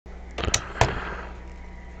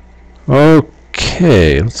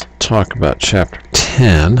Okay, let's talk about Chapter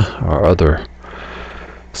 10, our other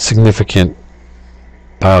significant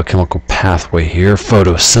biochemical pathway here,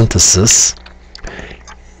 photosynthesis.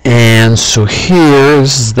 And so here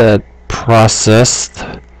is that process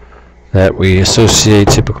that we associate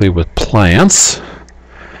typically with plants.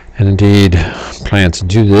 And indeed, plants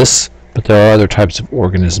do this, but there are other types of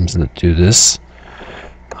organisms that do this.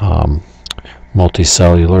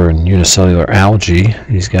 Multicellular and unicellular algae,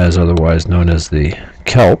 these guys otherwise known as the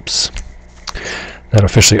kelps, that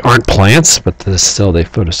officially aren't plants, but still they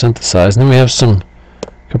photosynthesize. And then we have a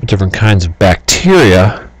couple different kinds of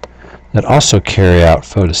bacteria that also carry out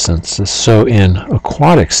photosynthesis. So in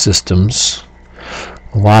aquatic systems,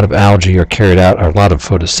 a lot of algae are carried out, or a lot of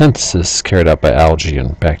photosynthesis is carried out by algae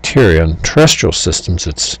and bacteria. In terrestrial systems,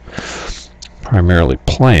 it's primarily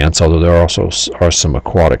plants, although there also are some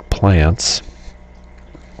aquatic plants.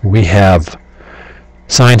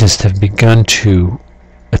 Scientists have begun to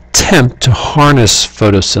attempt to harness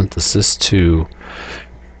photosynthesis to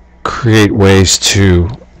create ways to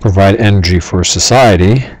provide energy for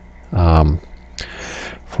society. For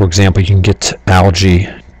example, you can get algae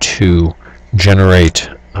to generate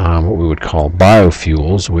what we would call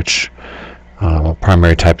biofuels, which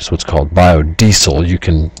primary type is what's called biodiesel. You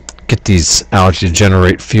can get these algae to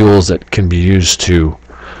generate fuels that can be used to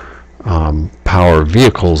power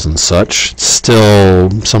vehicles and such. It's still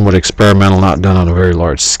somewhat experimental, not done on a very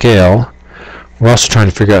large scale. We're also trying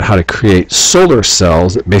to figure out how to create solar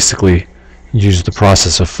cells that basically use the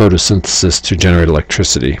process of photosynthesis to generate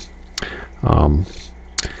electricity.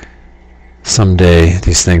 Someday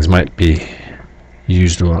these things might be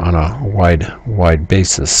used on a wide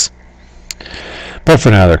basis. But for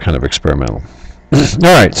now they're kind of experimental.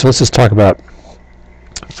 Alright, so let's just talk about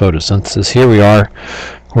photosynthesis. Here we are.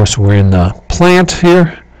 Of course, we're in the plant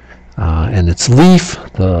here, and its leaf,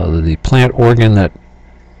 the plant organ that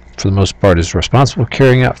for the most part is responsible for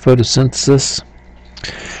carrying out photosynthesis.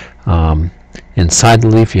 Inside the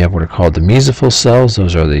leaf you have what are called the mesophyll cells.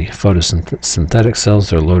 Those are the photosynthetic cells.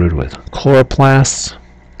 They're loaded with chloroplasts.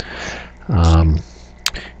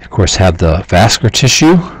 Of course, have the vascular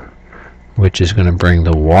tissue, which is going to bring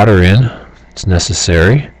the water in. It's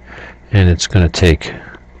necessary, and it's going to take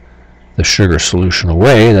the sugar solution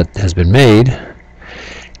away that has been made.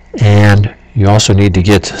 And you also need to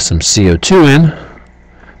get some CO2 in,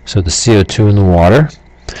 so the CO2 in the water,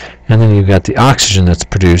 and then you've got the oxygen that's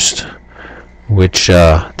produced, which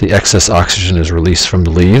the excess oxygen is released from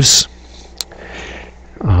the leaves.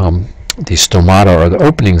 The stomata are the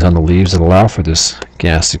openings on the leaves that allow for this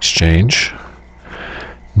gas exchange.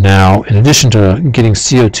 Now, in addition to getting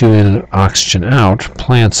CO2 in and oxygen out,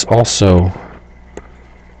 plants also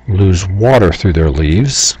lose water through their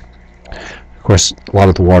leaves. Of course, a lot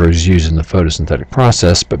of the water is used in the photosynthetic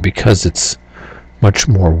process, but because it's much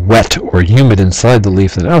more wet or humid inside the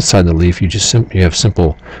leaf than outside the leaf, you have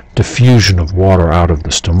simple diffusion of water out of the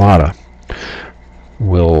stomata.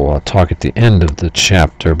 We'll talk at the end of the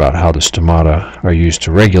chapter about how the stomata are used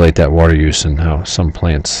to regulate that water use and how some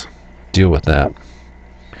plants deal with that.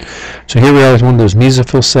 So here we are with one of those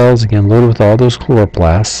mesophyll cells, again loaded with all those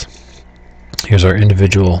chloroplasts. Here's our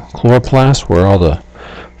individual chloroplast where all the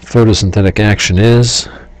photosynthetic action is.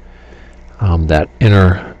 That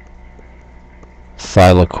inner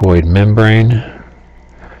thylakoid membrane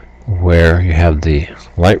where you have the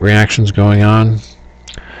light reactions going on,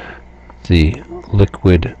 the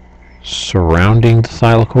liquid surrounding the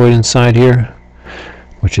thylakoid inside here,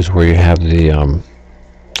 which is where you have the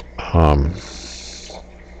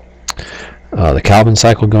Calvin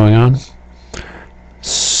cycle going on.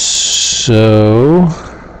 So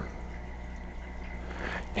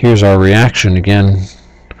here's our reaction. Again,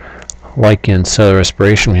 like in cellular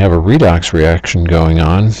respiration, we have a redox reaction going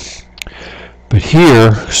on. But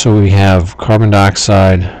here, so we have carbon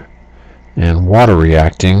dioxide and water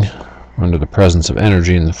reacting under the presence of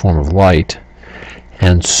energy in the form of light.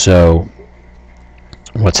 And so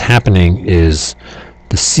what's happening is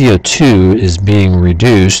the CO2 is being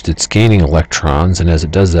reduced, it's gaining electrons, and as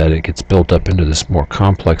it does that, it gets built up into this more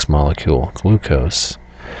complex molecule, glucose.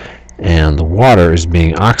 And the water is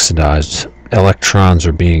being oxidized, electrons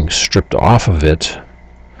are being stripped off of it,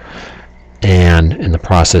 and in the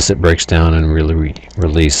process it breaks down and really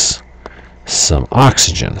release some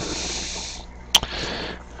oxygen.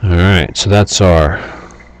 Alright, so that's our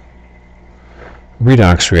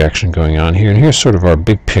redox reaction going on here, and here's sort of our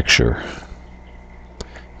big picture.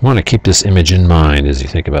 You want to keep this image in mind as you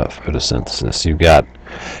think about photosynthesis. You've got,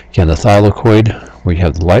 again, the thylakoid where you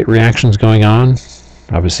have the light reactions going on,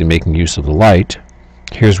 obviously making use of the light.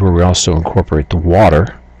 Here's where we also incorporate the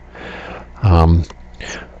water.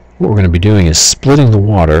 what we're going to be doing is splitting the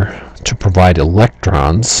water to provide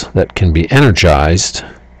electrons that can be energized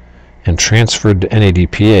and transferred to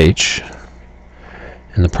NADPH.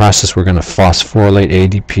 In the process, we're going to phosphorylate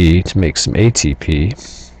ADP to make some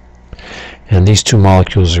ATP. And these two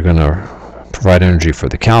molecules are going to provide energy for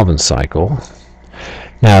the Calvin cycle.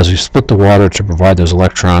 Now, as we split the water to provide those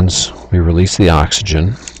electrons, we release the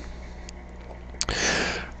oxygen.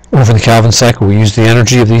 Over the Calvin cycle, we use the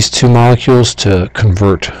energy of these two molecules to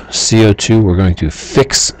convert CO2. We're going to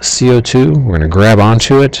fix CO2. We're going to grab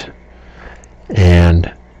onto it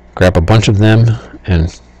and grab a bunch of them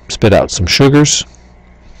and spit out some sugars.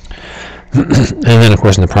 And then, of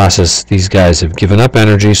course, in the process, these guys have given up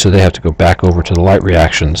energy, so they have to go back over to the light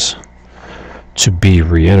reactions to be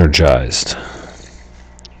re-energized.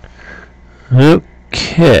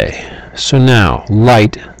 Okay, so now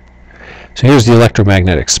light. So here's the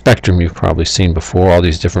electromagnetic spectrum you've probably seen before, all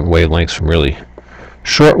these different wavelengths from really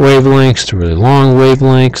short wavelengths to really long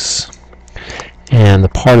wavelengths. And the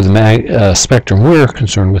part of the spectrum we're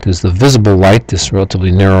concerned with is the visible light, this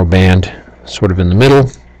relatively narrow band sort of in the middle,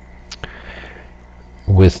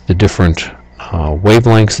 with the different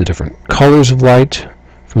wavelengths, the different colors of light,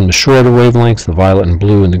 from the shorter wavelengths, the violet and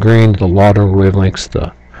blue and the green, to the longer wavelengths,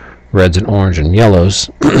 the reds and orange and yellows.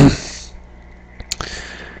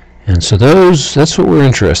 And so that's what we're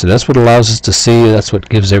interested in. That's what allows us to see. That's what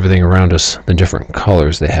gives everything around us the different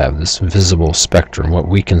colors they have, this visible spectrum, what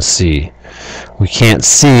we can see. We can't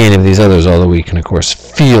see any of these others, although we can, of course,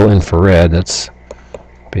 feel infrared. That's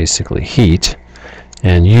basically heat.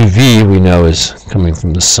 And UV, we know, is coming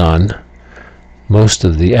from the sun. Most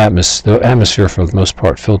of the atmosphere, for the most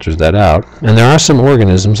part, filters that out. And there are some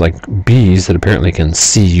organisms, like bees, that apparently can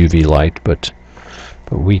see UV light, but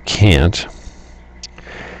we can't.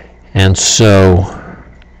 And so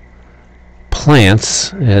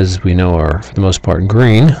plants, as we know, are for the most part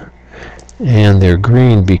green, and they're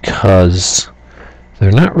green because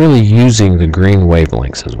they're not really using the green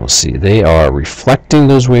wavelengths, as we'll see. They are reflecting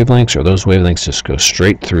those wavelengths, or those wavelengths just go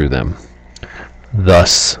straight through them.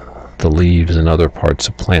 Thus, the leaves and other parts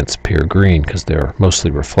of plants appear green because they're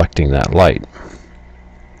mostly reflecting that light.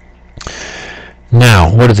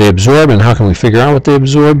 Now, what do they absorb, and how can we figure out what they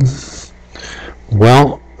absorb?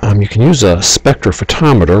 Well, you can use a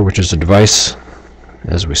spectrophotometer, which is a device,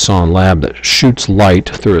 as we saw in lab, that shoots light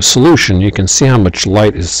through a solution. You can see how much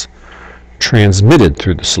light is transmitted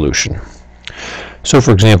through the solution. So,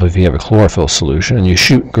 for example, if you have a chlorophyll solution and you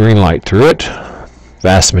shoot green light through it,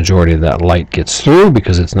 vast majority of that light gets through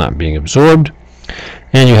because it's not being absorbed,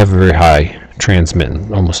 and you have a very high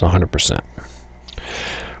transmittance, almost 100%.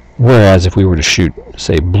 Whereas if we were to shoot,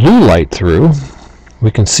 say, blue light through, we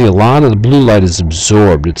can see a lot of the blue light is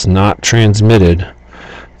absorbed. It's not transmitted.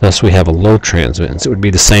 Thus, we have a low transmittance. It would be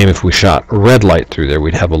the same if we shot red light through there.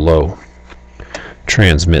 We'd have a low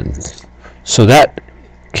transmittance. So that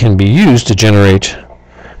can be used to generate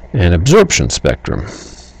an absorption spectrum.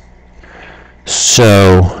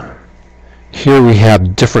 So here we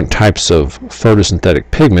have different types of photosynthetic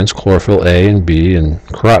pigments, chlorophyll A and B, and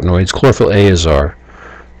carotenoids. Chlorophyll A is our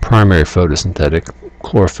primary photosynthetic.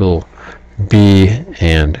 Chlorophyll B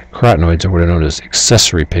and carotenoids are what are known as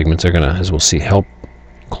accessory pigments. They're going to, as we'll see, help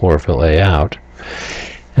chlorophyll A out.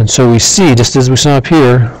 And so we see, just as we saw up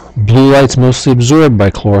here, blue light's mostly absorbed by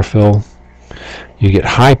chlorophyll. You get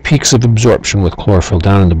high peaks of absorption with chlorophyll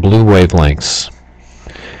down in the blue wavelengths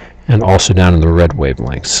and also down in the red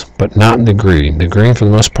wavelengths, but not in the green. The green, for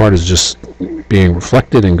the most part, is just being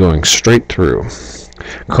reflected and going straight through.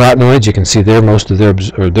 Carotenoids, you can see there, most of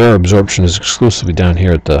their absorption is exclusively down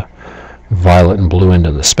here at the violet and blue end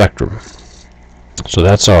of the spectrum. So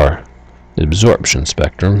that's our absorption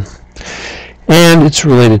spectrum. And it's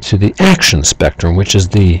related to the action spectrum, which is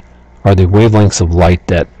are the wavelengths of light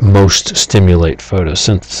that most stimulate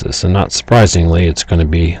photosynthesis. And not surprisingly, it's going to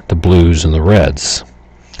be the blues and the reds,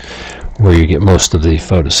 where you get most of the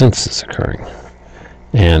photosynthesis occurring.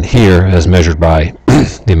 And here, as measured by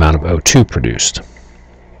the amount of O2 produced.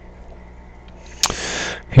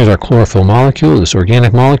 Here's our chlorophyll molecule, this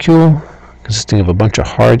organic molecule, consisting of a bunch of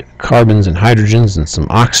hard carbons and hydrogens and some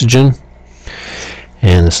oxygen,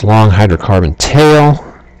 and this long hydrocarbon tail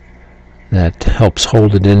that helps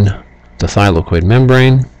hold it in the thylakoid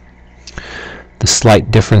membrane. The slight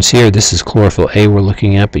difference here, this is chlorophyll A we're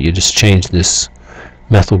looking at, but you just change this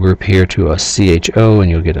methyl group here to a CHO and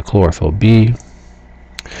you'll get a chlorophyll B.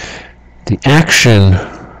 The action,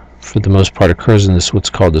 for the most part, occurs in this what's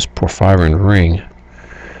called this porphyrin ring,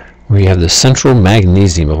 where you have the central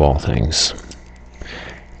magnesium of all things.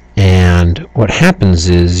 And what happens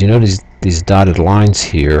is, you notice these dotted lines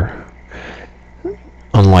here,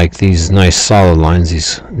 unlike these nice solid lines,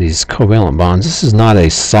 these covalent bonds, this is not a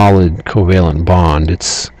solid covalent bond.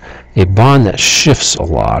 It's a bond that shifts a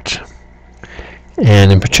lot.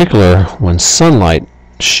 And in particular, when sunlight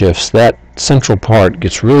shifts, that central part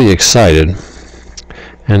gets really excited.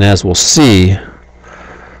 And as we'll see,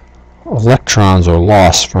 electrons are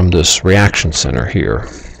lost from this reaction center here.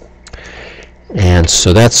 And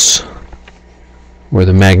so that's where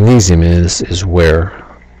the magnesium is where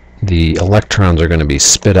the electrons are going to be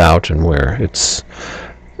spit out, and where it's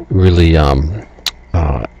really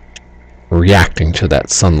reacting to that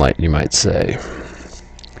sunlight, you might say.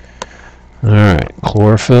 Alright,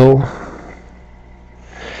 chlorophyll.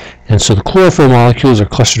 And so the chlorophyll molecules are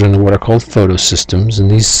clustered into what are called photosystems, and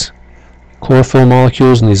these chlorophyll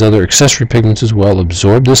molecules and these other accessory pigments as well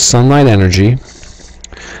absorb this sunlight energy.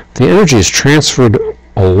 The energy is transferred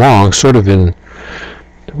along sort of in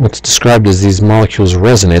what's described as these molecules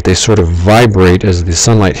resonate. They sort of vibrate as the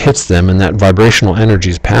sunlight hits them, and that vibrational energy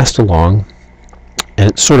is passed along, and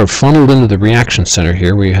it's sort of funneled into the reaction center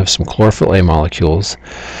here, where you have some chlorophyll A molecules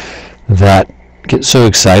that get so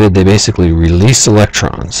excited they basically release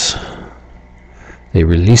electrons. They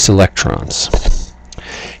release electrons.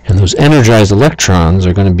 And those energized electrons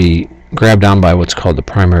are going to be grabbed down by what's called the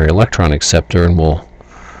primary electron acceptor, and we'll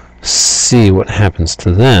see what happens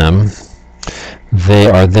to them. They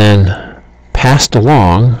are then passed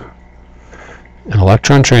along an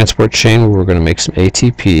electron transport chain where we're going to make some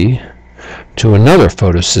ATP to another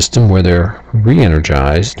photosystem where they're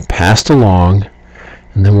re-energized, passed along,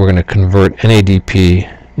 and then we're going to convert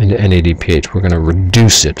NADP into NADPH. We're going to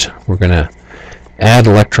reduce it. We're going to add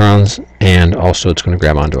electrons, and also it's going to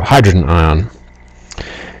grab onto a hydrogen ion.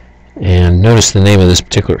 And notice the name of this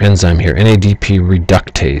particular enzyme here, NADP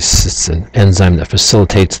reductase. It's an enzyme that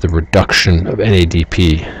facilitates the reduction of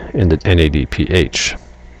NADP into NADPH.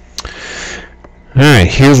 Alright,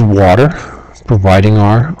 here's water providing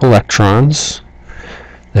our electrons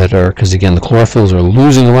that are, because again the chlorophylls are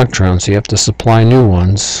losing electrons, so you have to supply new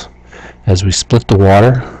ones. As we split the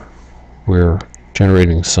water, we're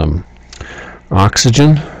generating some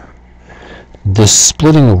oxygen. This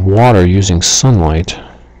splitting of water using sunlight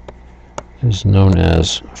is known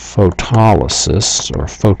as photolysis or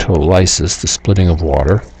photolysis, the splitting of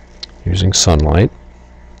water using sunlight.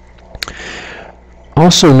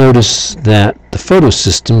 Also notice that the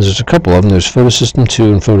photosystems, there's a couple of them. There's photosystem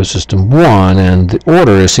 2 and photosystem 1, and the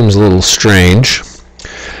order seems a little strange.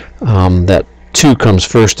 That 2 comes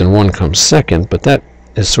first and 1 comes second, but that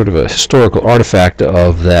is sort of a historical artifact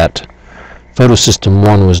of that photosystem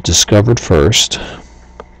 1 was discovered first.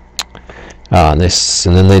 And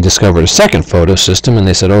then they discovered a second photosystem, and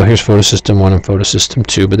they said, oh, here's photosystem 1 and photosystem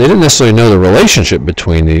 2, but they didn't necessarily know the relationship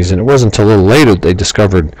between these, and it wasn't until a little later that they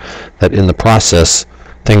discovered that in the process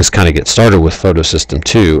things kind of get started with photosystem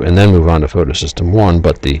 2 and then move on to photosystem 1,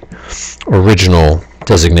 but the original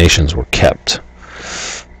designations were kept.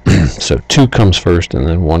 So 2 comes first and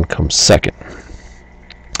then 1 comes second.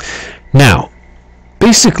 Now,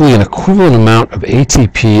 basically an equivalent amount of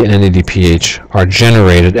ATP and NADPH are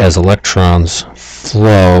generated as electrons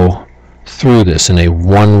flow through this in a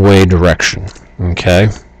one-way direction. Okay?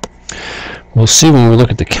 We'll see when we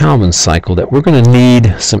look at the Calvin cycle that we're going to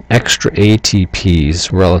need some extra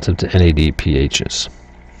ATPs relative to NADPHs.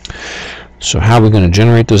 So how are we going to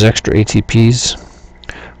generate those extra ATPs?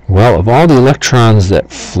 Well, of all the electrons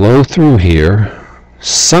that flow through here,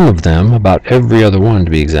 some of them, about every other one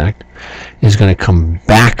to be exact, is going to come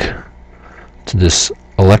back to this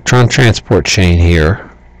electron transport chain here,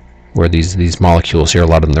 where these molecules here, a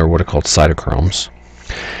lot of them, they're what are called cytochromes,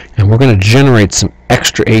 and we're going to generate some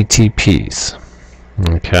extra ATPs.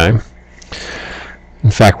 Okay.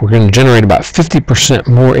 In fact, we're going to generate about 50%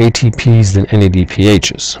 more ATPs than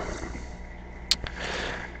NADPHs.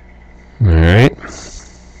 All right.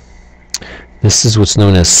 This is what's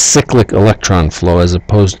known as cyclic electron flow, as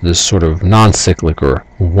opposed to this sort of non-cyclic or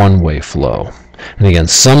one-way flow. And again,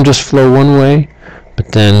 some just flow one way,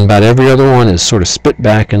 but then about every other one is sort of spit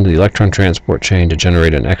back into the electron transport chain to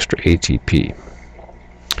generate an extra ATP.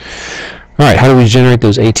 Alright, how do we generate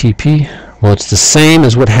those ATP? Well, it's the same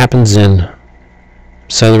as what happens in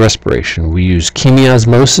cellular respiration. We use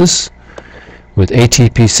chemiosmosis with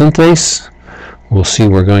ATP synthase. We'll see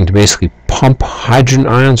we're going to basically pump hydrogen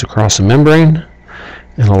ions across a membrane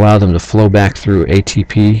and allow them to flow back through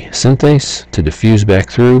ATP synthase to diffuse back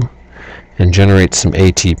through and generate some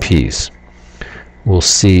ATPs. We'll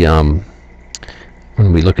see when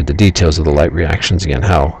we look at the details of the light reactions again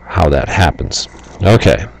how that happens.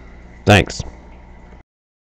 Okay, thanks.